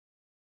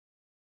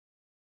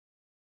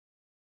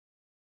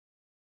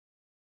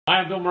Hi,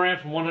 I'm Bill Moran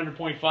from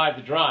 100.5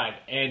 The Drive,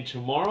 and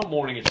tomorrow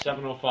morning at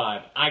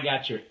 7:05, I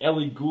got your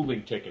Ellie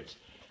Goulding tickets.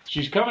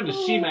 She's coming to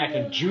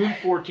CMAC on June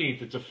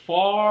 14th. It's a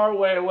far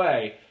way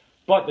away,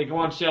 but they go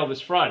on sale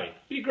this Friday.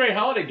 Be a great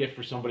holiday gift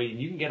for somebody,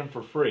 and you can get them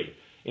for free.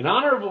 In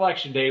honor of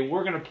Election Day,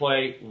 we're going to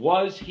play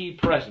Was He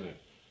President?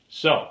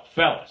 So,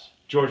 fellas,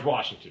 George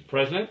Washington,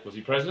 president? Was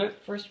he president?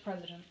 First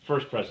president.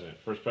 First president.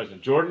 First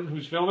president. Jordan,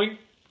 who's filming?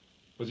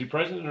 Was he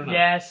president or not?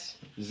 Yes.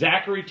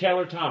 Zachary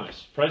Taylor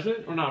Thomas,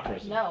 president or not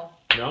president? No.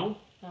 No?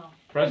 No.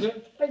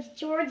 President? Was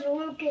George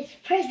Lucas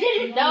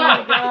president?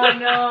 No.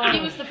 No. He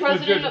was the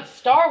president of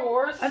Star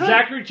Wars.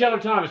 Zachary Taylor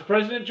Thomas,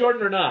 President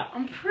Jordan or not?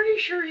 I'm pretty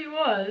sure he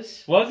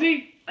was. Was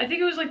he? I think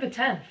it was like the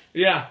 10th.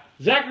 Yeah.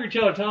 Zachary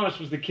Taylor Thomas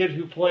was the kid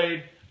who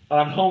played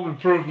on Home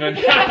Improvement.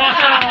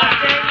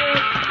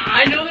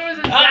 I know there was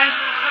a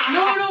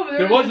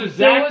There was a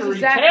Zachary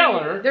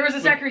Taylor. There was a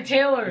Zachary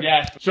Taylor.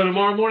 Yes. So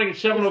tomorrow morning at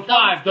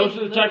 7:05, those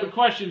are the type of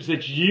questions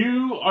that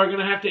you are going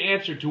to have to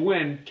answer to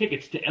win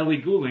tickets to Ellie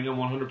Goulding on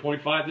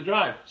 100.5 The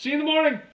Drive. See you in the morning.